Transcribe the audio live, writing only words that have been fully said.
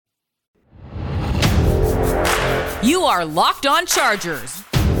You are Locked On Chargers,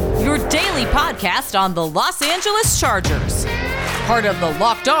 your daily podcast on the Los Angeles Chargers, part of the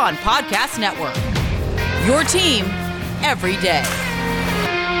Locked On Podcast Network, your team every day.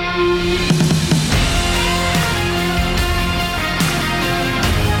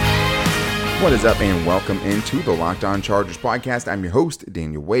 What is up, and welcome into the Locked On Chargers podcast. I'm your host,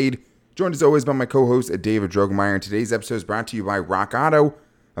 Daniel Wade, joined as always by my co-host, David Drogemeyer. And today's episode is brought to you by Rock Auto.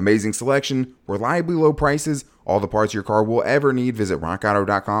 Amazing selection, reliably low prices, all the parts your car will ever need. Visit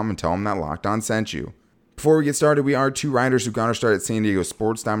rockauto.com and tell them that Locked On sent you. Before we get started, we are two writers who got our start at San Diego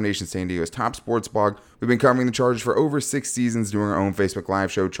Sports Domination, San Diego's top sports blog. We've been covering the Chargers for over 6 seasons, doing our own Facebook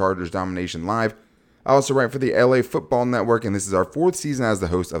Live show, Chargers Domination Live. I also write for the LA Football Network, and this is our 4th season as the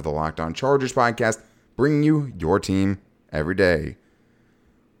host of the Locked On Chargers podcast, bringing you your team every day.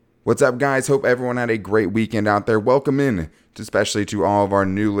 What's up, guys? Hope everyone had a great weekend out there. Welcome in, especially to all of our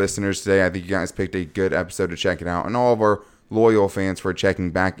new listeners today. I think you guys picked a good episode to check it out, and all of our loyal fans for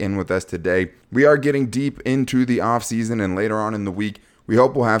checking back in with us today. We are getting deep into the offseason, and later on in the week, we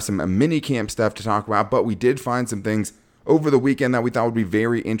hope we'll have some mini camp stuff to talk about, but we did find some things over the weekend that we thought would be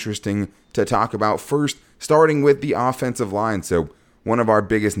very interesting to talk about. First, starting with the offensive line. So one of our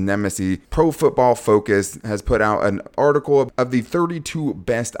biggest nemesis, Pro Football Focus, has put out an article of the 32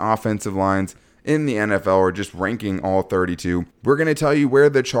 best offensive lines in the NFL, or just ranking all 32. We're going to tell you where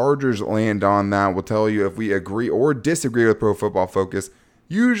the Chargers land on that. We'll tell you if we agree or disagree with Pro Football Focus.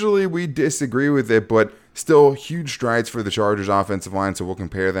 Usually we disagree with it, but still huge strides for the Chargers offensive line, so we'll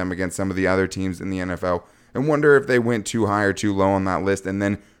compare them against some of the other teams in the NFL and wonder if they went too high or too low on that list. And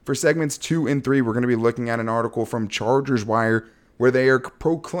then for segments 2 and 3, we're going to be looking at an article from Chargers Wire where they are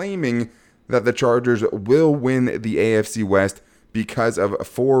proclaiming that the Chargers will win the AFC West because of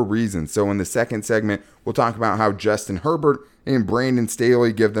 4 reasons. So in the second segment, we'll talk about how Justin Herbert and Brandon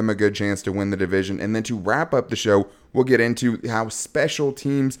Staley give them a good chance to win the division. And then to wrap up the show, we'll get into how special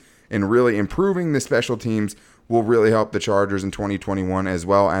teams and really improving the special teams will really help the Chargers in 2021, as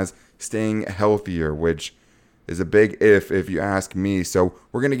well as staying healthier, which is a big if you ask me. So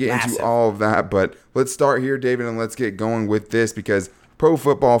we're going to get into all of that, but let's start here, David, and let's get going with this, because Pro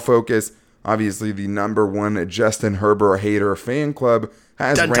Football Focus, obviously the number one Justin Herbert hater fan club,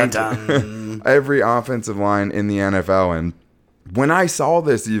 has ranked every offensive line in the NFL. And when I saw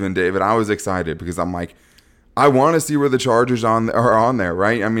this, even, David, I was excited because I'm like, I want to see where the Chargers are on there,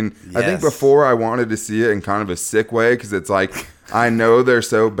 right? I mean, yes. I think before I wanted to see it in kind of a sick way, because it's like, I know they're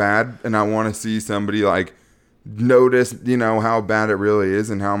so bad, and I want to see somebody like notice, how bad it really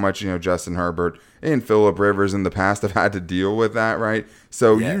is, and how much, Justin Herbert and Phillip Rivers in the past have had to deal with that, right?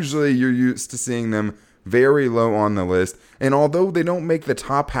 So Usually you're used to seeing them very low on the list. And although they don't make the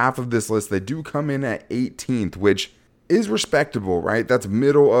top half of this list, they do come in at 18th, which is respectable, right? That's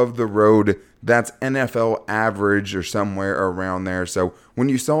middle of the road. That's NFL average or somewhere around there. So when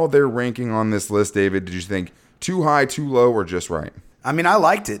you saw their ranking on this list, David, did you think too high, too low, or just right? I mean, I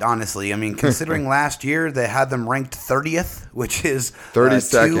liked it, honestly. I mean, considering last year they had them ranked 30th, which is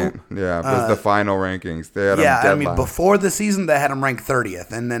 32nd. Was the final rankings. They had them dead last. Before the season they had them ranked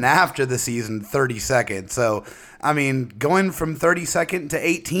 30th, and then after the season 32nd. So, I mean, going from 32nd to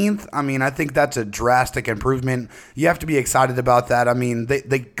 18th, I mean, I think that's a drastic improvement. You have to be excited about that. I mean,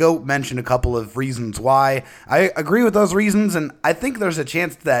 they go mention a couple of reasons why. I agree with those reasons, and I think there's a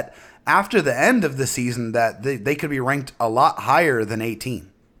chance that after the end of the season that they could be ranked a lot higher than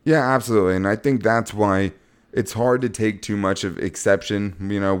 18. Yeah, absolutely. And I think that's why it's hard to take too much of exception,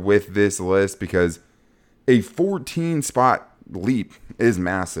 with this list, because a 14-spot leap is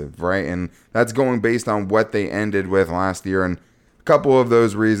massive, right? And that's going based on what they ended with last year. And a couple of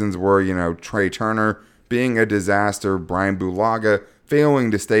those reasons were, Trey Turner being a disaster, Brian Bulaga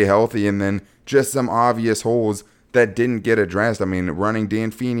failing to stay healthy, and then just some obvious holes that didn't get addressed. I mean, running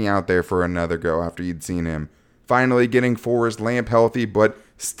Dan Feeney out there for another go after you'd seen him. Finally getting Forrest Lamp healthy, but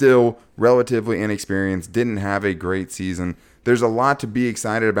still relatively inexperienced. Didn't have a great season. There's a lot to be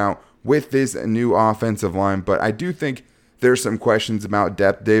excited about with this new offensive line, but I do think there's some questions about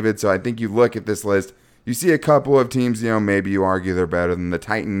depth, David. So I think you look at this list, you see a couple of teams, maybe you argue they're better than the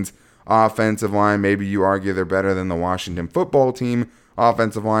Titans offensive line. Maybe you argue they're better than the Washington Football Team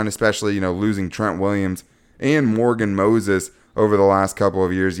offensive line, especially, losing Trent Williams and Morgan Moses over the last couple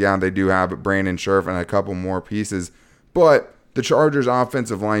of years. Yeah, they do have Brandon Scherff and a couple more pieces, but the Chargers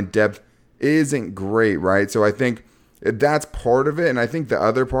offensive line depth isn't great, right? So I think that's part of it, and I think the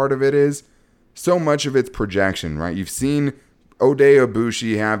other part of it is so much of it's projection, right? You've seen Oday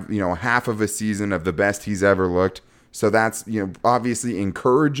Aboushi have, half of a season of the best he's ever looked. So that's, obviously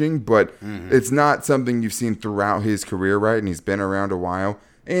encouraging, but it's not something you've seen throughout his career, right? And he's been around a while.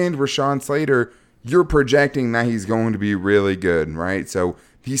 And Rashawn Slater you're projecting that he's going to be really good, right? So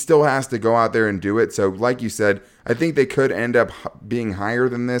he still has to go out there and do it. So like you said, I think they could end up being higher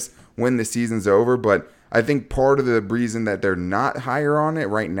than this when the season's over. But I think part of the reason that they're not higher on it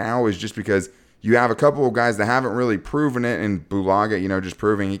right now is just because you have a couple of guys that haven't really proven it, and Bulaga, just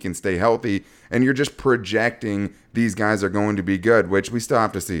proving he can stay healthy, and you're just projecting these guys are going to be good, which we still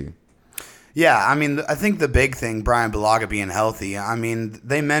have to see. Yeah, I mean, I think the big thing, Brian Bulaga being healthy, I mean,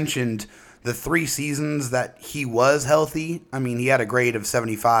 they mentioned the 3 seasons that he was healthy. I mean, he had a grade of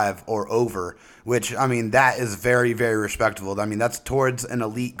 75 or over, which, I mean, that is very, very respectable. I mean, that's towards an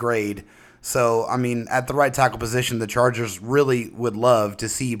elite grade. So, I mean, at the right tackle position, the Chargers really would love to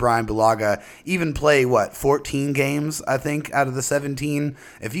see Brian Bulaga even play, 14 games, I think, out of the 17.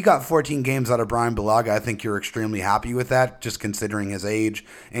 If you got 14 games out of Brian Bulaga, I think you're extremely happy with that, just considering his age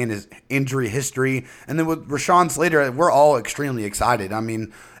and his injury history. And then with Rashawn Slater, we're all extremely excited. I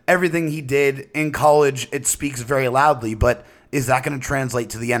mean, everything he did in college, it speaks very loudly, but is that going to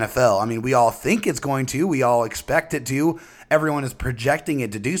translate to the NFL? I mean, we all think it's going to. We all expect it to. Everyone is projecting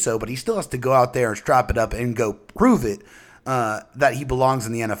it to do so, but he still has to go out there and strap it up and go prove it that he belongs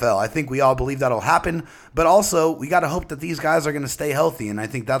in the NFL. I think we all believe that'll happen, but also we got to hope that these guys are going to stay healthy, and I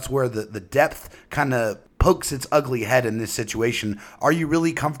think that's where the depth kind of pokes its ugly head in this situation. Are you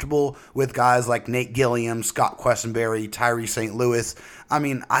really comfortable with guys like Nate Gilliam, Scott Quessenberry, Tyree St. Louis? I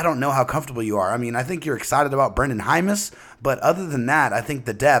mean, I don't know how comfortable you are. I mean, I think you're excited about Brendan Hymas, but other than that, I think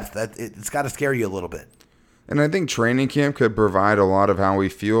the depth, it's got to scare you a little bit. And I think training camp could provide a lot of how we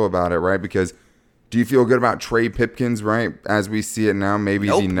feel about it, right? Because do you feel good about Trey Pipkins, right? As we see it now, maybe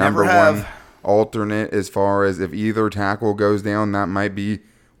the number one alternate as far as if either tackle goes down, that might be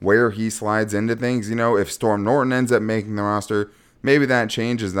where he slides into things. If Storm Norton ends up making the roster, maybe that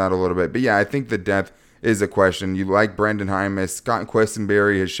changes that a little bit. But yeah, I think the depth is a question. You like Brendan Hymas. Scott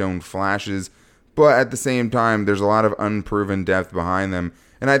Quessenberry has shown flashes, but at the same time, there's a lot of unproven depth behind them.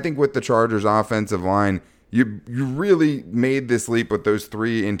 And I think with the Chargers offensive line, you really made this leap with those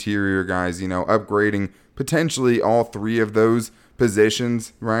 3 interior guys, upgrading potentially all 3 of those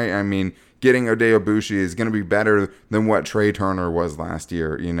positions, right? I mean, getting Oday Abushi is going to be better than what Trey Turner was last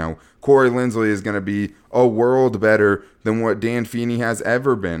year. Corey Linsley is going to be a world better than what Dan Feeney has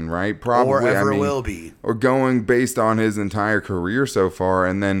ever been, right? Probably, or ever will be. Or going based on his entire career so far.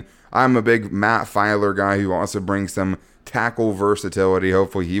 And then I'm a big Matt Filer guy who also brings some tackle versatility.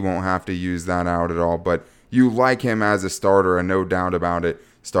 Hopefully he won't have to use that out at all. But you like him as a starter, and no doubt about it,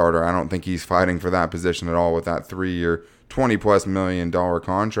 starter. I don't think he's fighting for that position at all with that 3-year, $20+ million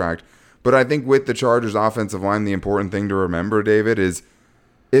contract. But I think with the Chargers offensive line, the important thing to remember, David, is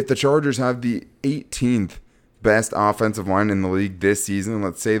if the Chargers have the 18th best offensive line in the league this season,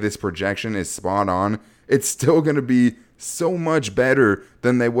 let's say this projection is spot on, it's still going to be so much better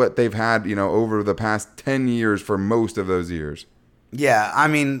than what they've had, over the past 10 years for most of those years. Yeah, I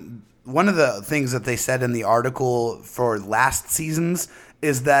mean, one of the things that they said in the article for last season's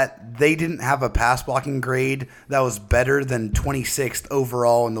is that they didn't have a pass blocking grade that was better than 26th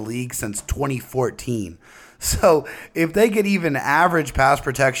overall in the league since 2014. So if they get even average pass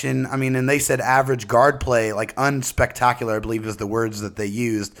protection, I mean, and they said average guard play, like unspectacular, I believe is the words that they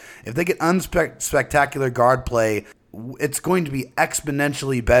used. If they get unspectacular guard play, it's going to be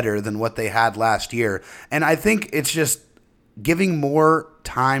exponentially better than what they had last year. And I think it's just giving more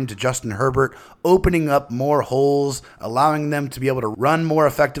time to Justin Herbert, opening up more holes, allowing them to be able to run more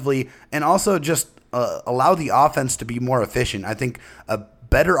effectively, and also just allow the offense to be more efficient. I think a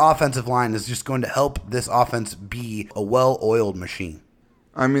better offensive line is just going to help this offense be a well-oiled machine.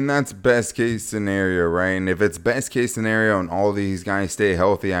 I mean, that's best case scenario, right? And if it's best case scenario and all these guys stay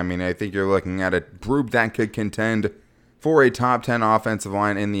healthy, I mean, I think you're looking at a group that could contend for a top 10 offensive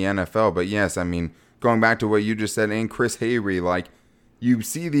line in the NFL. But yes, I mean, going back to what you just said, and Chris Hayre, like, you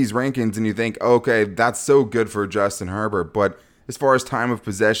see these rankings and you think, okay, that's so good for Justin Herbert. But as far as time of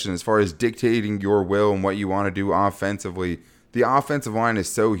possession, as far as dictating your will and what you want to do offensively, the offensive line is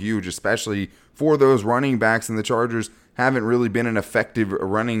so huge, especially for those running backs. And the Chargers haven't really been an effective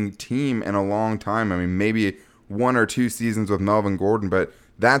running team in a long time. I mean, maybe 1 or 2 seasons with Melvin Gordon, but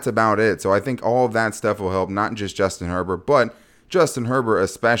that's about it. So I think all of that stuff will help, not just Justin Herbert, but Justin Herbert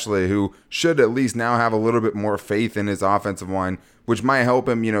especially, who should at least now have a little bit more faith in his offensive line, which might help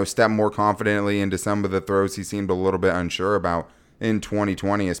him, step more confidently into some of the throws he seemed a little bit unsure about in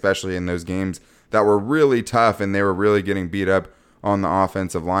 2020, especially in those games that were really tough and they were really getting beat up on the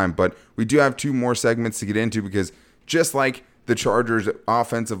offensive line. But we do have 2 more segments to get into, because just like the Chargers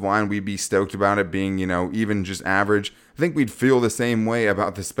offensive line, we'd be stoked about it being, even just average. I think we'd feel the same way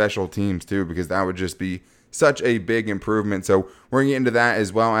about the special teams too, because that would just be such a big improvement. So we're going to get into that,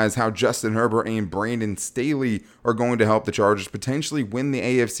 as well as how Justin Herbert and Brandon Staley are going to help the Chargers potentially win the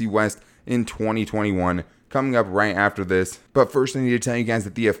AFC West in 2021, coming up right after this. But first, I need to tell you guys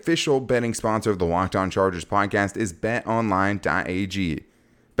that the official betting sponsor of the Locked On Chargers podcast is betonline.ag.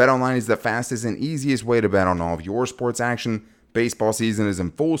 BetOnline is the fastest and easiest way to bet on all of your sports action. Baseball season is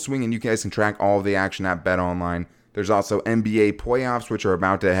in full swing, and you guys can track all of the action at BetOnline. There's also NBA playoffs, which are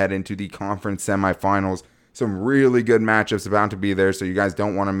about to head into the conference semifinals. Some really good matchups about to be there, so you guys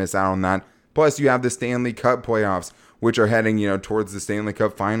don't want to miss out on that. Plus, you have the Stanley Cup playoffs, which are heading, towards the Stanley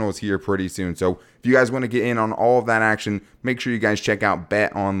Cup finals here pretty soon. So if you guys want to get in on all of that action, make sure you guys check out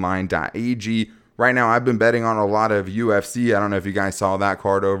betonline.ag. Right now, I've been betting on a lot of UFC. I don't know if you guys saw that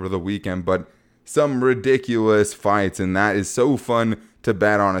card over the weekend, but some ridiculous fights, and that is so fun to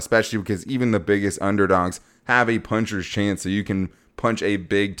bet on, especially because even the biggest underdogs have a puncher's chance, so you can punch a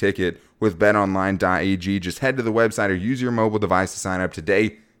big ticket with betonline.ag. Just head to the website or use your mobile device to sign up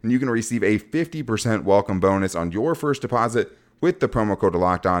today, and you can receive a 50% welcome bonus on your first deposit with the promo code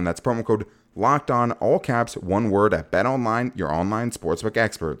LOCKEDON. That's promo code LOCKEDON, all caps, one word, at BetOnline, your online sportsbook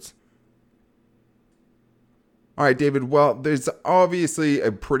experts. All right, David, well, there's obviously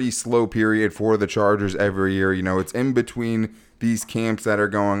a pretty slow period for the Chargers every year. It's in between these camps that are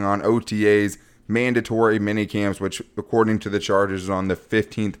going on, OTAs, mandatory mini camps, which according to the Chargers is on the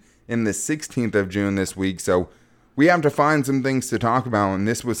 15th and the 16th of June this week. So we have to find some things to talk about, and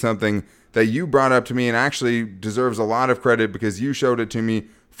this was something that you brought up to me and actually deserves a lot of credit because you showed it to me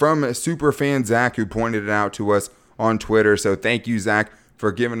from superfan Zach, who pointed it out to us on Twitter. So thank you, Zach,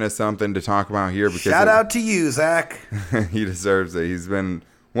 for giving us something to talk about here. Because shout out to you, Zach. He deserves it. He's been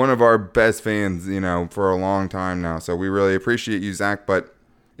one of our best fans, for a long time now. So we really appreciate you, Zach. But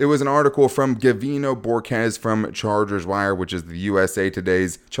it was an article from Gavino Borquez from Chargers Wire, which is the USA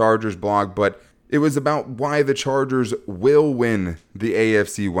Today's Chargers blog. But it was about why the Chargers will win the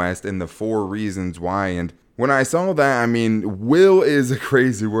AFC West and the 4 reasons why. And when I saw that, will is a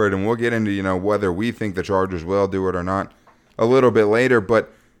crazy word. And we'll get into, whether we think the Chargers will do it or not a little bit later.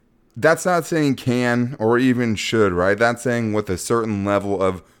 But that's not saying can or even should, right? That's saying with a certain level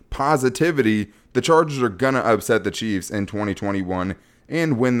of positivity, the Chargers are going to upset the Chiefs in 2021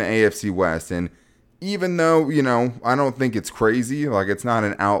 and win the AFC West. And even though, I don't think it's crazy, like it's not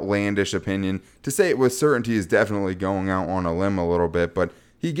an outlandish opinion, to say it with certainty is definitely going out on a limb a little bit, but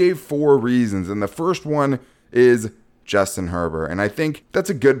he gave 4 reasons. And the first one is Justin Herbert. And I think that's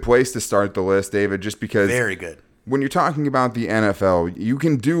a good place to start the list, David, just because very good. When you're talking about the NFL, you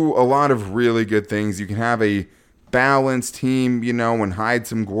can do a lot of really good things. You can have a balanced team, and hide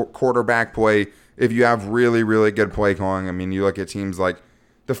some quarterback play if you have really, really good play calling. You look at teams like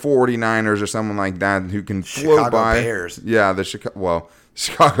the 49ers or someone like that who can float by. Chicago Bears. Yeah,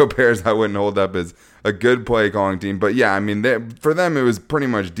 Chicago Bears I wouldn't hold up as a good play calling team. But yeah, for them it was pretty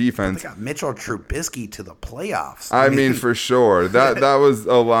much defense. They got Mitchell Trubisky to the playoffs. For sure. That was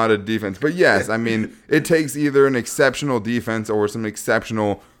a lot of defense. But yes, it takes either an exceptional defense or some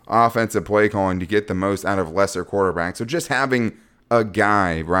exceptional offensive play calling to get the most out of lesser quarterbacks. So just having a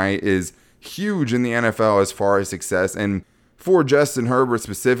guy, right, is huge in the NFL as far as success. And for Justin Herbert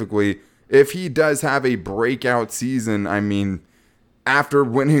specifically, if he does have a breakout season, after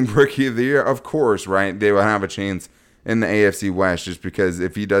winning Rookie of the Year, of course, right, they will have a chance in the AFC West, just because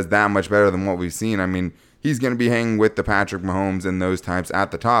if he does that much better than what we've seen, he's going to be hanging with the Patrick Mahomes and those types at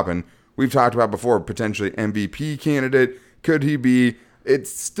the top. And we've talked about before, potentially MVP candidate. Could he be?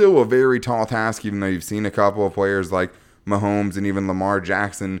 It's still a very tall task, even though you've seen a couple of players like Mahomes and even Lamar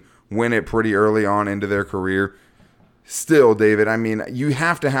Jackson win it pretty early on into their career. Still, David, you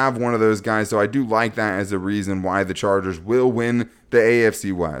have to have one of those guys, so I do like that as a reason why the Chargers will win the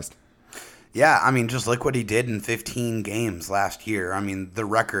AFC West. Yeah, just look what he did in 15 games last year. The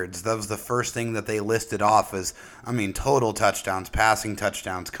records, that was the first thing that they listed off as, total touchdowns, passing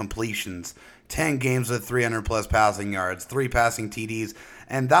touchdowns, completions, 10 games with 300-plus passing yards, 3 passing TDs,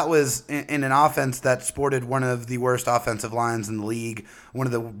 and that was in an offense that sported one of the worst offensive lines in the league, one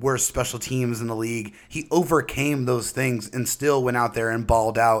of the worst special teams in the league. He overcame those things and still went out there and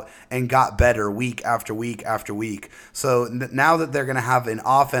balled out and got better week after week after week. So now that they're going to have an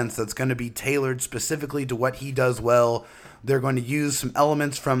offense that's going to be tailored specifically to what he does well, they're going to use some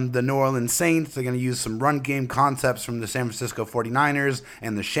elements from the New Orleans Saints. They're going to use some run game concepts from the San Francisco 49ers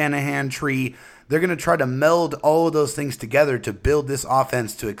and the Shanahan tree. They're going to try to meld all of those things together to build this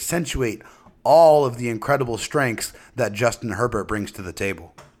offense to accentuate all of the incredible strengths that Justin Herbert brings to the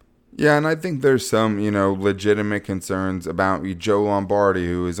table. Yeah, and I think there's some, legitimate concerns about Joe Lombardi,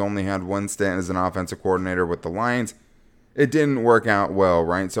 who has only had one stint as an offensive coordinator with the Lions. It didn't work out well,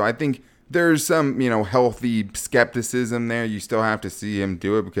 right? So I think there's some, healthy skepticism there. You still have to see him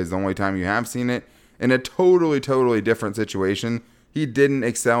do it because the only time you have seen it in a totally, totally different situation, he didn't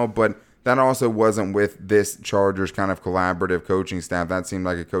excel, but that also wasn't with this Chargers kind of collaborative coaching staff. That seemed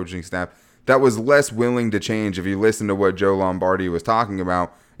like a coaching staff that was less willing to change if you listen to what Joe Lombardi was talking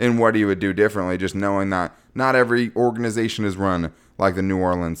about and what he would do differently, just knowing that not every organization is run like the New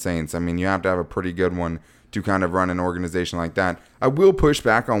Orleans Saints. I mean, you have to have a pretty good one to kind of run an organization like that. I will push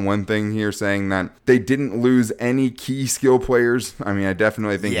back on one thing here, saying that they didn't lose any key skill players. I mean, I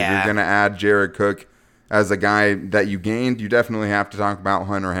definitely think if you're going to add Jared Cook as a guy that you gained, you definitely have to talk about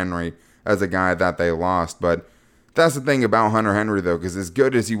Hunter Henry as a guy that they lost. But that's the thing about Hunter Henry, though, because as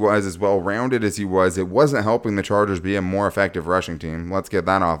good as he was, as well-rounded as he was, it wasn't helping the Chargers be a more effective rushing team. Let's get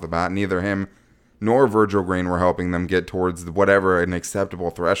that off the bat. Neither him nor Virgil Green were helping them get towards whatever an acceptable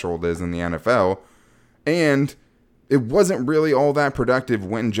threshold is in the NFL. And it wasn't really all that productive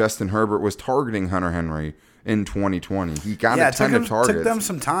when Justin Herbert was targeting Hunter Henry in 2020. He got a ton of targets. It took them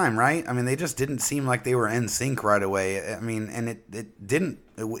some time, right? I mean, they just didn't seem like they were in sync right away. I mean, and it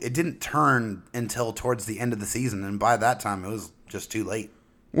didn't turn until towards the end of the season, and by that time, it was just too late.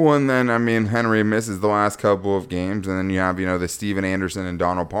 Well, and then, I mean, Henry misses the last couple of games, and then you have, the Steven Anderson and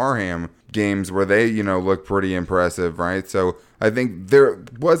Donald Parham games where they, look pretty impressive, right? So I think there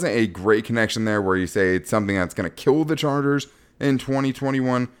wasn't a great connection there where you say it's something that's going to kill the Chargers in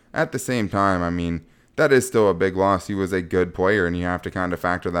 2021. At the same time, I mean, that is still a big loss. He was a good player, and you have to kind of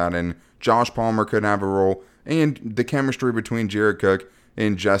factor that in. Josh Palmer could have a role, and the chemistry between Jared Cook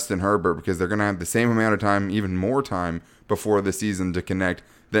and Justin Herbert, because they're going to have the same amount of time, even more time, before the season to connect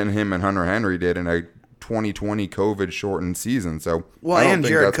than him and Hunter Henry did in a 2020 COVID-shortened season. So, well, and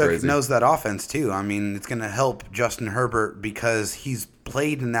Jared Cook knows that offense, too. I mean, it's going to help Justin Herbert because he's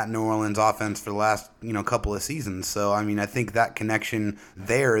played in that New Orleans offense for the last, couple of seasons. So, I mean, I think that connection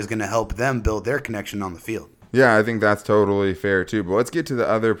there is going to help them build their connection on the field. Yeah, I think that's totally fair, too. But let's get to the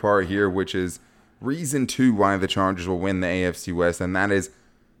other part here, which is reason 2 why the Chargers will win the AFC West, and that is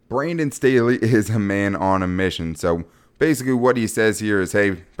Brandon Staley is a man on a mission. So, basically, what he says here is,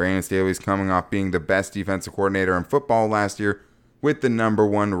 hey, Brandon Staley's coming off being the best defensive coordinator in football last year with the number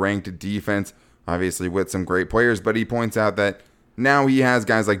 1 ranked defense, obviously with some great players, but he points out that now he has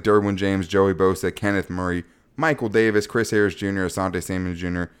guys like Derwin James, Joey Bosa, Kenneth Murray, Michael Davis, Chris Harris Jr., Asante Samuel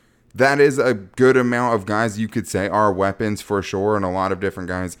Jr. That is a good amount of guys you could say are weapons for sure, and a lot of different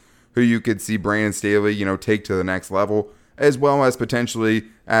guys who you could see Brandon Staley, take to the next level, as well as potentially,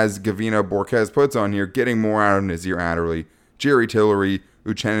 as Gavino Borquez puts on here, getting more out of Nazir Adderley, Jerry Tillery,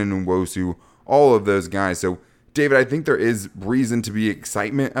 Uchenna Nwosu, all of those guys. So, David, I think there is reason to be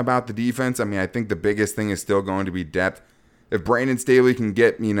excitement about the defense. I mean, I think the biggest thing is still going to be depth. If Brandon Staley can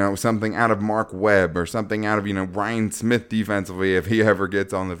get, something out of Mark Webb or something out of, Ryan Smith defensively, if he ever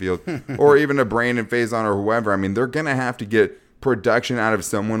gets on the field, or even a Brandon Faison or whoever, I mean, they're going to have to get production out of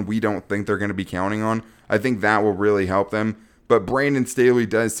someone we don't think they're going to be counting on. I think that will really help them. But Brandon Staley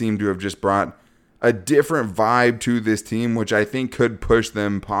does seem to have just brought a different vibe to this team, which I think could push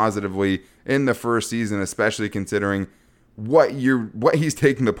them positively in the first season, especially considering what he's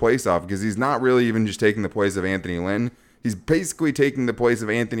taking the place of, because he's not really even just taking the place of Anthony Lynn. He's basically taking the place of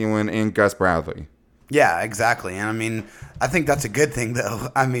Anthony Lynn and Gus Bradley. Yeah, exactly. And I mean, I think that's a good thing, though.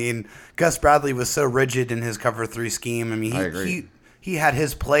 I mean, Gus Bradley was so rigid in his cover 3 scheme. I mean, he had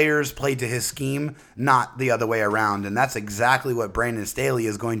his players play to his scheme, not the other way around. And that's exactly what Brandon Staley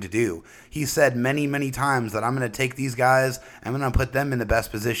is going to do. He said many, many times that I'm going to take these guys, I'm going to put them in the best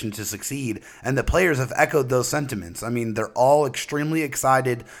position to succeed. And the players have echoed those sentiments. I mean, they're all extremely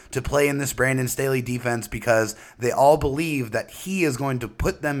excited to play in this Brandon Staley defense because they all believe that he is going to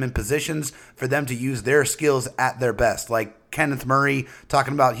put them in positions for them to use their skills at their best. Like Kenneth Murray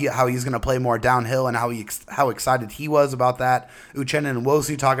talking about how he's going to play more downhill and how excited he was about that. Uchenna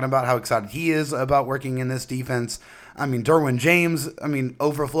Nwosu talking about how excited he is about working in this defense. I mean, Derwin James,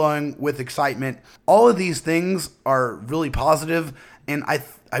 overflowing with excitement. All of these things are really positive, and I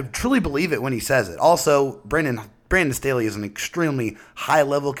truly believe it when he says it. Also, Brandon Staley is an extremely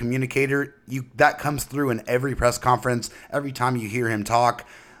high-level communicator. That comes through in every press conference, every time you hear him talk.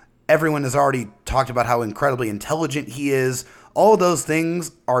 Everyone has already talked about how incredibly intelligent he is. All of those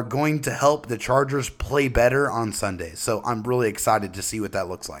things are going to help the Chargers play better on Sundays. So I'm really excited to see what that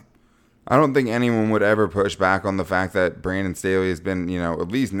looks like. I don't think anyone would ever push back on the fact that Brandon Staley has been, at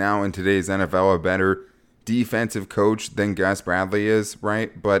least now in today's NFL, a better defensive coach than Gus Bradley is,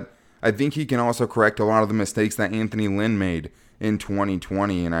 right? But I think he can also correct a lot of the mistakes that Anthony Lynn made in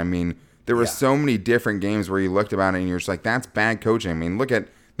 2020. And I mean, there were so many different games where you looked about it and you're just like, that's bad coaching. I mean, look at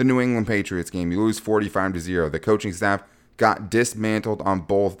the New England Patriots game. You lose 45-0. The coaching staff got dismantled on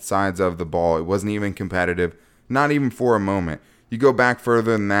both sides of the ball. It wasn't even competitive, not even for a moment. You go back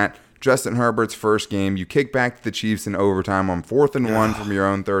further than that, Justin Herbert's first game, you kick back to the Chiefs in overtime on 4th and 1 from your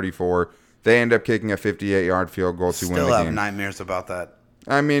own 34. They end up kicking a 58-yard field goal to win the game. Still have nightmares about that.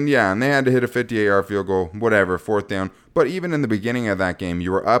 I mean, yeah, and they had to hit a 58-yard field goal, whatever, 4th down. But even in the beginning of that game,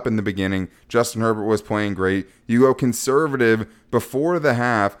 you were up in the beginning. Justin Herbert was playing great. You go conservative before the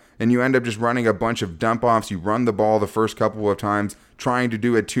half, and you end up just running a bunch of dump-offs. You run the ball the first couple of times, trying to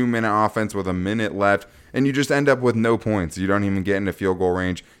do a 2-minute offense with a minute left, and you just end up with no points. You don't even get into field goal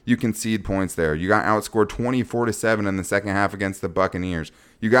range. You concede points there. You got outscored 24-7 in the second half against the Buccaneers.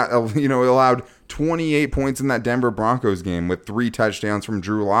 You got, allowed 28 points in that Denver Broncos game with 3 touchdowns from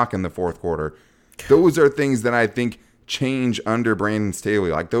Drew Lock in the fourth quarter. Those are things that I think change under Brandon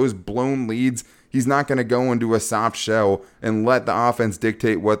Staley. Like those blown leads, he's not going to go into a soft shell and let the offense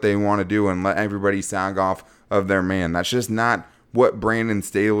dictate what they want to do and let everybody sag off of their man. That's just not what Brandon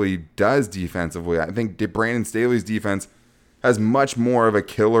Staley does defensively. I think Brandon Staley's defense has much more of a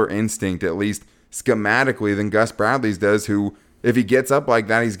killer instinct, at least schematically, than Gus Bradley's does, who, if he gets up like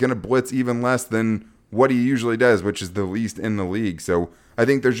that, he's going to blitz even less than what he usually does, which is the least in the league. So I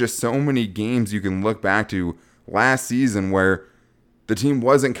think there's just so many games you can look back to last season where the team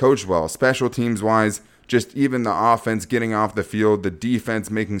wasn't coached well, special teams wise, just even the offense getting off the field, the defense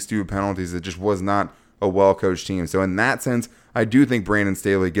making stupid penalties. It just was not a well-coached team. So in that sense, I do think Brandon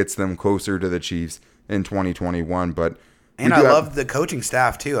Staley gets them closer to the Chiefs in 2021. And I love the coaching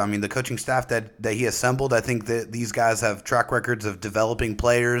staff, too. I mean, the coaching staff that he assembled, I think that these guys have track records of developing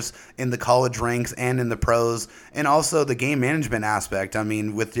players in the college ranks and in the pros, and also the game management aspect. I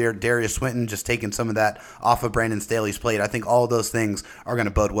mean, with Darius Swinton just taking some of that off of Brandon Staley's plate, I think all of those things are going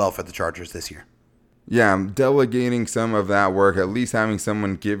to bode well for the Chargers this year. Yeah, I'm delegating some of that work, at least having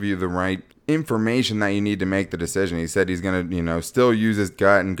someone give you the right information that you need to make the decision. He said he's going to, still use his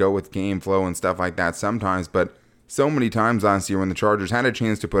gut and go with game flow and stuff like that sometimes, but so many times last year when the Chargers had a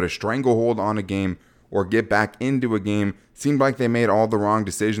chance to put a stranglehold on a game or get back into a game, seemed like they made all the wrong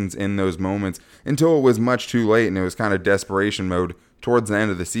decisions in those moments until it was much too late and it was kind of desperation mode towards the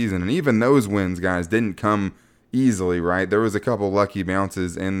end of the season. And even those wins, guys, didn't come easily, right? There was a couple lucky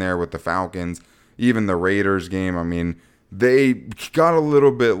bounces in there with the Falcons, even the Raiders game. I mean, they got a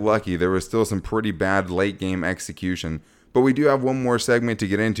little bit lucky. There was still some pretty bad late game execution. But we do have one more segment to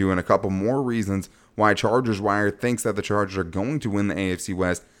get into and a couple more reasons why Chargers Wire thinks that the Chargers are going to win the AFC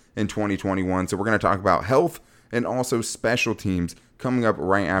West in 2021. So we're going to talk about health and also special teams coming up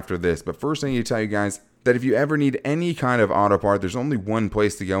right after this. But first, I need to tell you guys that if you ever need any kind of auto part, there's only one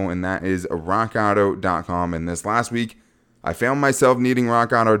place to go, and that is rockauto.com. And this last week, I found myself needing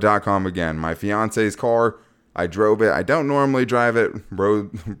rockauto.com again. My fiance's car, I drove it. I don't normally drive it.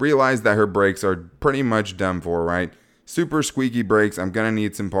 Realized that her brakes are pretty much done for, right? Super squeaky brakes. I'm going to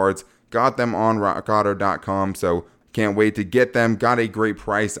need some parts. Got them on rockauto.com, so can't wait to get them. Got a great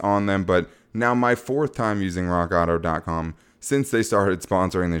price on them, but now my 4th time using rockauto.com since they started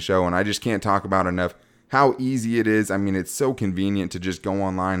sponsoring the show, and I just can't talk about enough how easy it is. I mean, it's so convenient to just go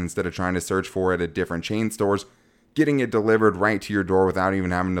online instead of trying to search for it at different chain stores, getting it delivered right to your door without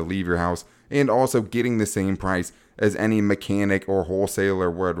even having to leave your house, and also getting the same price as any mechanic or wholesaler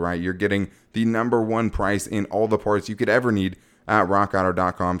would, right? You're getting the number one price in all the parts you could ever need at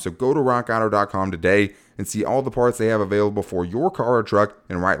rockauto.com. So go to rockauto.com today and see all the parts they have available for your car or truck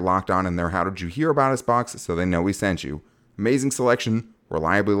and write Locked On in their How Did You Hear About Us box so they know we sent you. Amazing selection,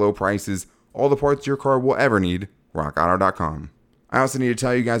 reliably low prices, all the parts your car will ever need, rockauto.com. I also need to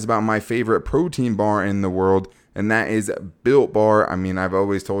tell you guys about my favorite protein bar in the world, and that is Built Bar. I mean, I've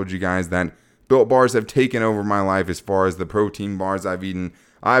always told you guys that Built Bars have taken over my life as far as the protein bars I've eaten.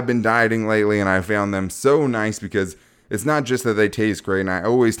 I've been dieting lately, and I found them so nice because it's not just that they taste great, and I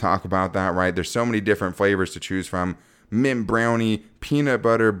always talk about that, right? There's so many different flavors to choose from. Mint brownie, peanut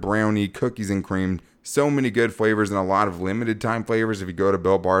butter brownie, cookies and cream. So many good flavors and a lot of limited time flavors. If you go to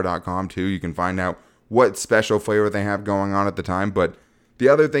BuiltBar.com too, you can find out what special flavor they have going on at the time. But the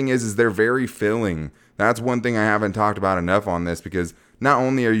other thing is they're very filling. That's one thing I haven't talked about enough on this, because not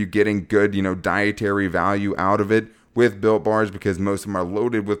only are you getting good, dietary value out of it with Built Bars, because most of them are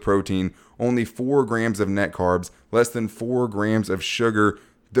loaded with protein, only 4 grams of net carbs, less than 4 grams of sugar.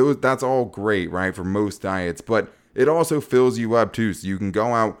 That's all great, right, for most diets, but it also fills you up too. So you can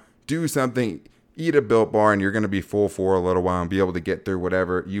go out, do something, eat a Built Bar, and you're going to be full for a little while and be able to get through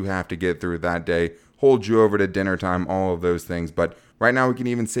whatever you have to get through that day, hold you over to dinner time, all of those things. But right now we can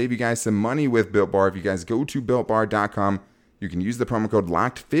even save you guys some money with Built Bar. If you guys go to BuiltBar.com, you can use the promo code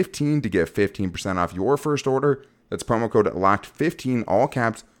LOCKED15 to get 15% off your first order. That's promo code LOCKED15, all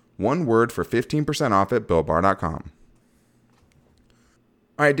caps, one word, for 15% off at BuiltBar.com.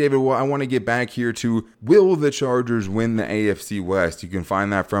 All right, David, well, I want to get back here to, will the Chargers win the AFC West? You can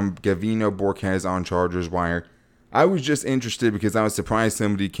find that from Gavino Borquez on Chargers Wire. I was just interested because I was surprised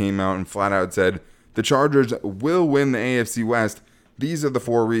somebody came out and flat out said the Chargers will win the AFC West. These are the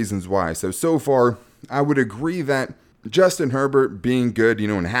 4 reasons why. So far, I would agree that Justin Herbert being good,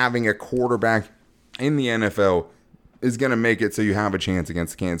 and having a quarterback in the NFL is going to make it so you have a chance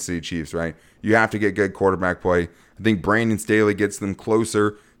against the Kansas City Chiefs, right? You have to get good quarterback play. I think Brandon Staley gets them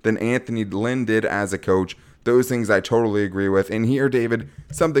closer than Anthony Lynn did as a coach. Those things I totally agree with. And here, David,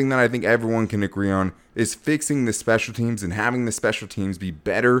 something that I think everyone can agree on is fixing the special teams, and having the special teams be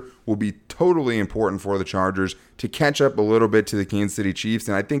better will be totally important for the Chargers to catch up a little bit to the Kansas City Chiefs.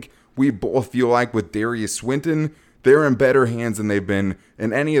 And I think we both feel like with Darius Swinton, they're in better hands than they've been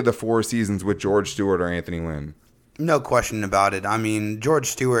in any of the 4 seasons with George Stewart or Anthony Lynn. No question about it. I mean, George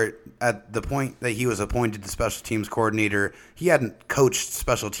Stewart, at the point that he was appointed the special teams coordinator, he hadn't coached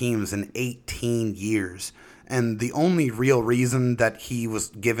special teams in 18 years. And the only real reason that he was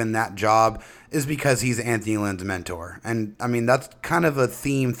given that job is because he's Anthony Lynn's mentor. And, I mean, that's kind of a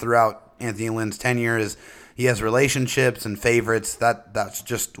theme throughout Anthony Lynn's tenure is he has relationships and favorites. That's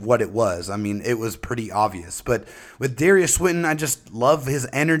just what it was. I mean, it was pretty obvious. But with Darius Swinton, I just love his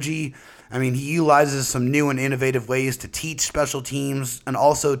energy. I mean, he utilizes some new and innovative ways to teach special teams and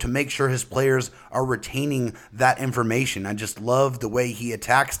also to make sure his players are retaining that information. I just love the way he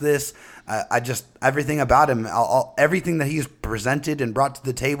attacks this. Everything about him, everything that he's presented and brought to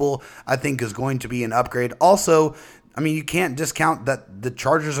the table, I think is going to be an upgrade. Also, I mean, you can't discount that the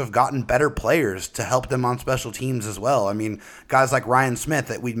Chargers have gotten better players to help them on special teams as well. I mean, guys like Ryan Smith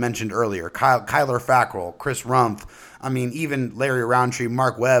that we mentioned earlier, Kyler Fackrell, Chris Rumph, I mean, even Larry Roundtree,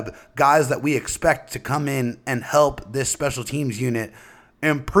 Mark Webb, guys that we expect to come in and help this special teams unit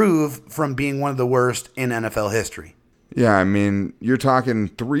improve from being one of the worst in NFL history. Yeah, I mean, you're talking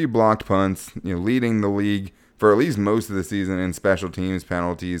 3 blocked punts, leading the league for at least most of the season in special teams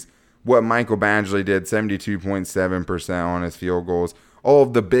penalties. What Michael Badgley did, 72.7% on his field goals. All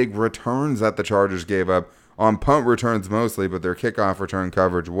of the big returns that the Chargers gave up on punt returns mostly, but their kickoff return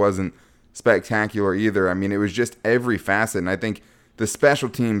coverage wasn't spectacular either. I mean, it was just every facet. And I think the special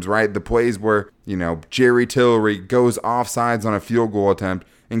teams, right, the plays where, Jerry Tillery goes offsides on a field goal attempt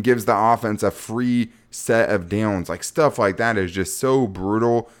and gives the offense a free set of downs, like stuff like that is just so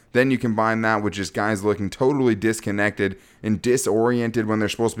brutal. Then you combine that with just guys looking totally disconnected and disoriented when they're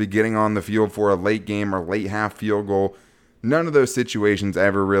supposed to be getting on the field for a late game or late half field goal. None of those situations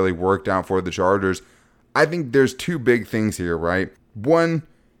ever really worked out for the Chargers. I think there's 2 big things here, right? One,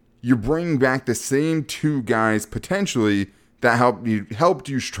 you're bringing back the same 2 guys potentially that helped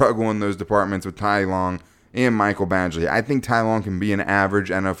you struggle in those departments with Ty Long and Michael Badgley. I think Ty Long can be an average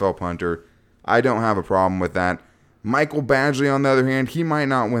NFL punter. I don't have a problem with that. Michael Badgley, on the other hand, he might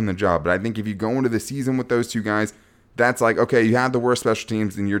not win the job, but I think if you go into the season with those 2 guys, that's like, okay, you have the worst special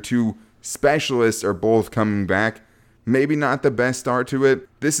teams and your 2 specialists are both coming back. Maybe not the best start to it.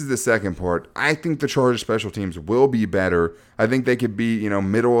 This is the second part. I think the Chargers special teams will be better. I think they could be,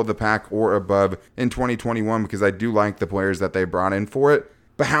 middle of the pack or above in 2021 because I do like the players that they brought in for it.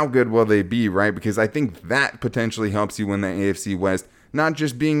 But how good will they be, right? Because I think that potentially helps you win the AFC West, not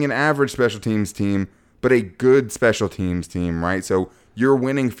just being an average special teams team, but a good special teams team, right? So you're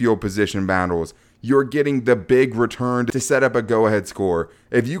winning field position battles. You're getting the big return to set up a go-ahead score.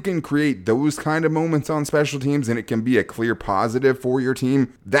 If you can create those kind of moments on special teams and it can be a clear positive for your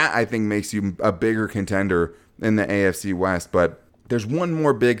team, that I think makes you a bigger contender in the AFC West. But there's one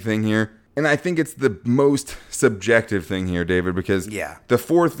more big thing here, and I think it's the most subjective thing here, David, because the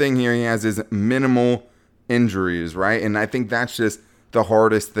 4th thing here he has is minimal injuries, right? And I think that's just the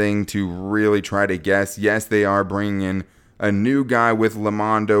hardest thing to really try to guess. Yes, they are bringing in a new guy with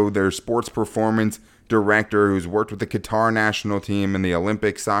Lamondo, their sports performance director, who's worked with the Qatar national team and the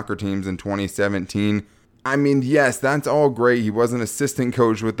Olympic soccer teams in 2017. I mean, yes, that's all great. He was an assistant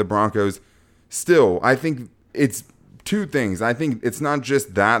coach with the Broncos. Still, I think it's 2 things. I think it's not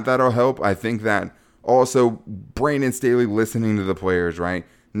just that'll help. I think that also Brandon Staley listening to the players, right?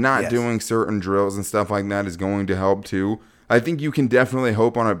 Not doing certain drills and stuff like that is going to help too. I think you can definitely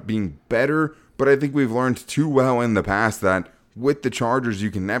hope on it being better, but I think we've learned too well in the past that with the Chargers, you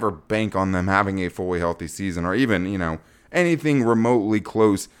can never bank on them having a fully healthy season or even, anything remotely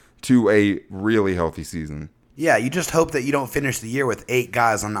close to a really healthy season. Yeah, you just hope that you don't finish the year with 8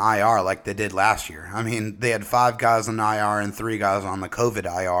 guys on IR like they did last year. I mean, they had 5 guys on IR and 3 guys on the COVID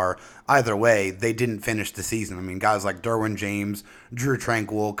IR. Either way, they didn't finish the season. I mean, guys like Derwin James, Drew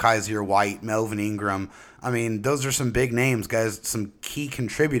Tranquill, Kaiser White, Melvin Ingram. I mean, those are some big names, guys, some key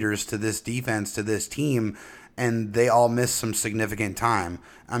contributors to this defense, to this team. and they all missed some significant time.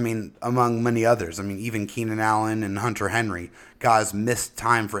 I mean, among many others. I mean, even Keenan Allen and Hunter Henry, guys missed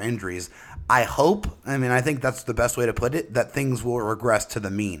time for injuries. I think that's the best way to put it, that things will regress to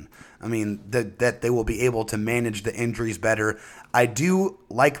the mean. I mean, that they will be able to manage the injuries better. I do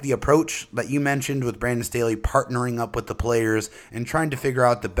like the approach that you mentioned with Brandon Staley partnering up with the players and trying to figure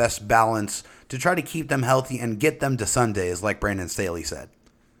out the best balance to try to keep them healthy and get them to Sundays, like Brandon Staley said.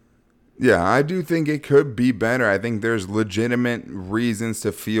 Yeah, I do think it could be better. I think there's legitimate reasons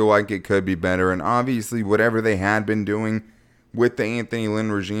to feel like it could be better. And obviously, whatever they had been doing with the Anthony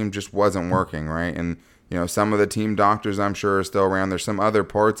Lynn regime just wasn't working, right? And, some of the team doctors, I'm sure, are still around. There's some other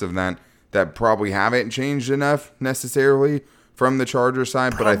parts of that probably haven't changed enough necessarily from the Chargers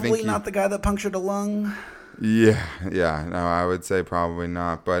side. Probably but I think not the guy that punctured a lung. Yeah. No, I would say probably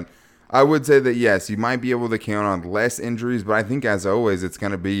not. But I would say that, yes, you might be able to count on less injuries. But I think, as always, it's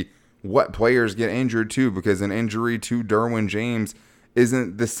going to be what players get injured too, because an injury to Derwin James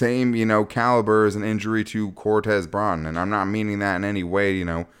isn't the same, caliber as an injury to Cortez Broughton. And I'm not meaning that in any way,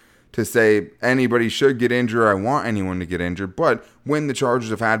 to say anybody should get injured. I want anyone to get injured. But when the Chargers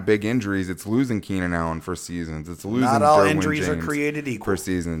have had big injuries, it's losing Keenan Allen for seasons. It's losing Not all Derwin injuries James are created equal. for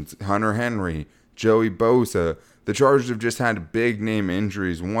seasons. Hunter Henry, Joey Bosa. The Chargers have just had big name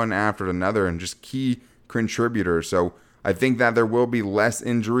injuries, one after another, and just key contributors. So I think that there will be less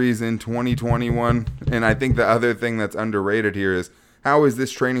injuries in 2021. And I think the other thing that's underrated here is, how is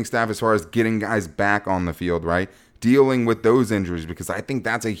this training staff as far as getting guys back on the field, right? Dealing with those injuries, because I think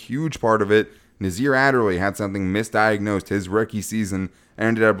that's a huge part of it. Nazir Adderley had something misdiagnosed his rookie season,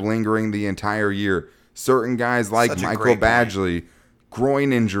 ended up lingering the entire year. Certain guys like Michael Badgley,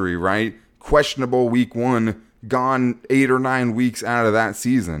 groin injury, right? Questionable week 1, gone 8 or 9 weeks out of that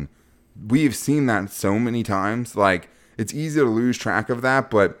season. We've seen that so many times. It's easy to lose track of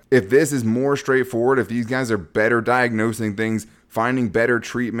that, but if this is more straightforward, if these guys are better diagnosing things, finding better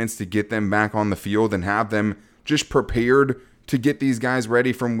treatments to get them back on the field and have them just prepared to get these guys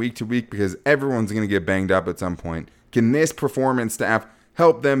ready from week to week, because everyone's going to get banged up at some point. Can this performance staff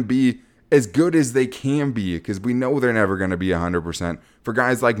help them be as good as they can be? Because we know they're never going to be 100%. For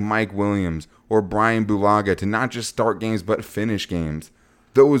guys like Mike Williams or Brian Bulaga to not just start games but finish games.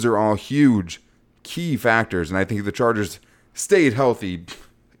 Those are all huge key factors, and I think the Chargers stayed healthy,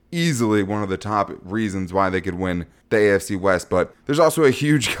 easily one of the top reasons why they could win the AFC West. But there's also a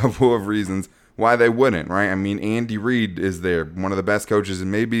huge couple of reasons why they wouldn't, right? I mean, Andy Reid is there, one of the best coaches,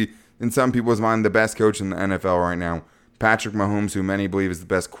 and maybe in some people's mind the best coach in the NFL right now. Patrick Mahomes, who many believe is the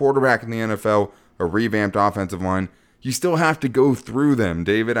best quarterback in the NFL, a revamped offensive line. You still have to go through them,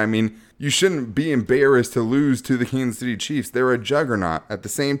 David. I mean, you shouldn't be embarrassed to lose to the Kansas City Chiefs. They're a juggernaut. At the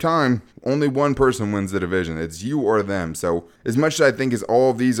same time, only one person wins the division. It's you or them. So as much as I think as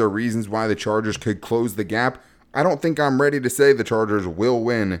all of these are reasons why the Chargers could close the gap, I don't think I'm ready to say the Chargers will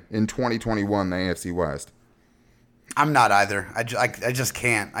win in 2021, the AFC West. I'm not either. I just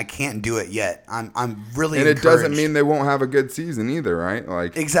can't. I can't do it yet. I'm really and encouraged. It doesn't mean they won't have a good season either,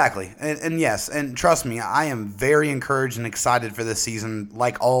 right? Exactly. And yes, and trust me, I am very encouraged and excited for this season,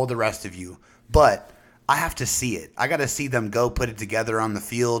 like all the rest of you. But I have to see it. I got to see them go put it together on the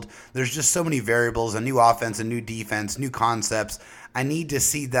field. There's just so many variables, a new offense, a new defense, new concepts. I need to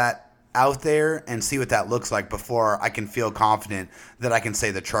see that out there and see what that looks like before I can feel confident that I can say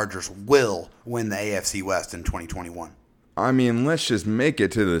the Chargers will win the AFC West in 2021. I mean, let's just make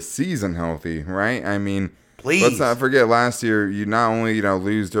it to the season healthy, right? I mean, please. Let's not forget last year, you not only,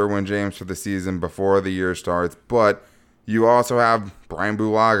 lose Derwin James for the season before the year starts, but you also have Brian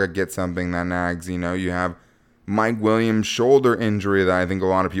Bulaga get something that nags. You have Mike Williams' shoulder injury that I think a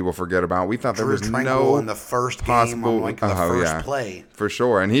lot of people forget about. We thought there was no in the first game on the first play. For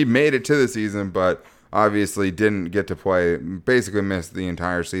sure. And he made it to the season, but obviously didn't get to play, basically missed the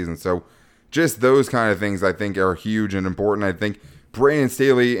entire season. So just those kind of things I think are huge and important. I think Brandon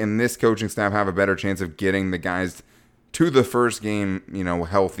Staley and this coaching staff have a better chance of getting the guys to the first game,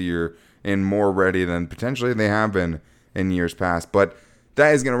 healthier and more ready than potentially they have been in years past. But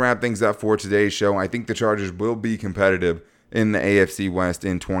that is going to wrap things up for today's show. I think the Chargers will be competitive in the AFC West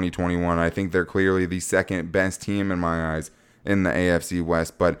in 2021. I think they're clearly the second best team in my eyes in the AFC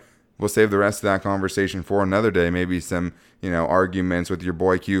West, but we'll save the rest of that conversation for another day. Maybe some, arguments with your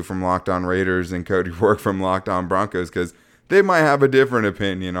boy Q from Locked On Raiders and Cody Work from Locked On Broncos, because they might have a different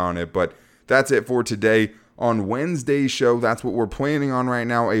opinion on it. But that's it for today on Wednesday's show. That's what we're planning on right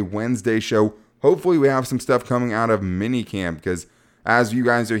now, a Wednesday show. Hopefully we have some stuff coming out of minicamp, because as you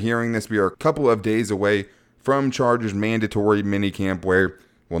guys are hearing this, we are a couple of days away from Chargers mandatory minicamp, where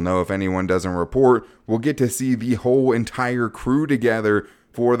we'll know if anyone doesn't report. We'll get to see the whole entire crew together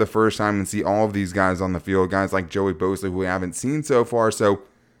for the first time and see all of these guys on the field, guys like Joey Bosa, who we haven't seen so far. So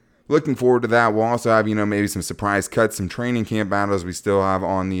looking forward to that. We'll also have, maybe some surprise cuts, some training camp battles we still have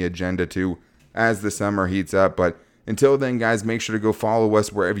on the agenda too as the summer heats up. But until then, guys, make sure to go follow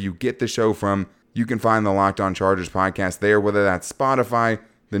us wherever you get the show from. You can find the Locked On Chargers podcast there, whether that's Spotify,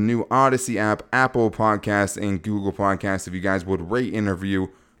 the new Odyssey app, Apple Podcasts, and Google Podcasts. If you guys would rate and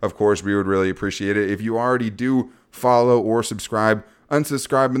review, of course, we would really appreciate it. If you already do follow or subscribe,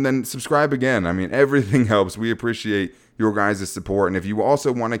 unsubscribe, and then subscribe again. Everything helps. We appreciate your guys' support. And if you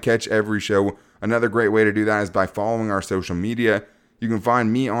also want to catch every show, another great way to do that is by following our social media. You can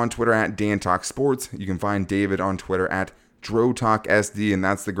find me on Twitter at DanTalkSports. You can find David on Twitter at DroTalkSD. And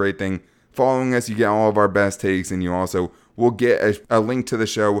that's the great thing. Following us, you get all of our best takes, and you also will get a link to the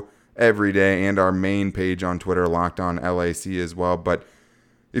show every day and our main page on Twitter, Locked On LAC as well. But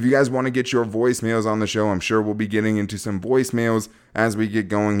if you guys want to get your voicemails on the show, I'm sure we'll be getting into some voicemails as we get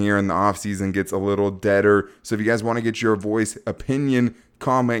going here and the offseason gets a little deader. So if you guys want to get your voice, opinion,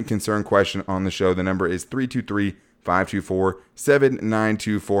 comment, concern, question on the show, the number is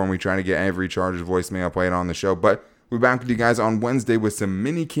 323-524-7924, and we try to get every Chargers voicemail played on the show. But we'll be back with you guys on Wednesday with some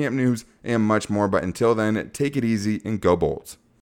mini camp news and much more. But until then, take it easy and go Bolts.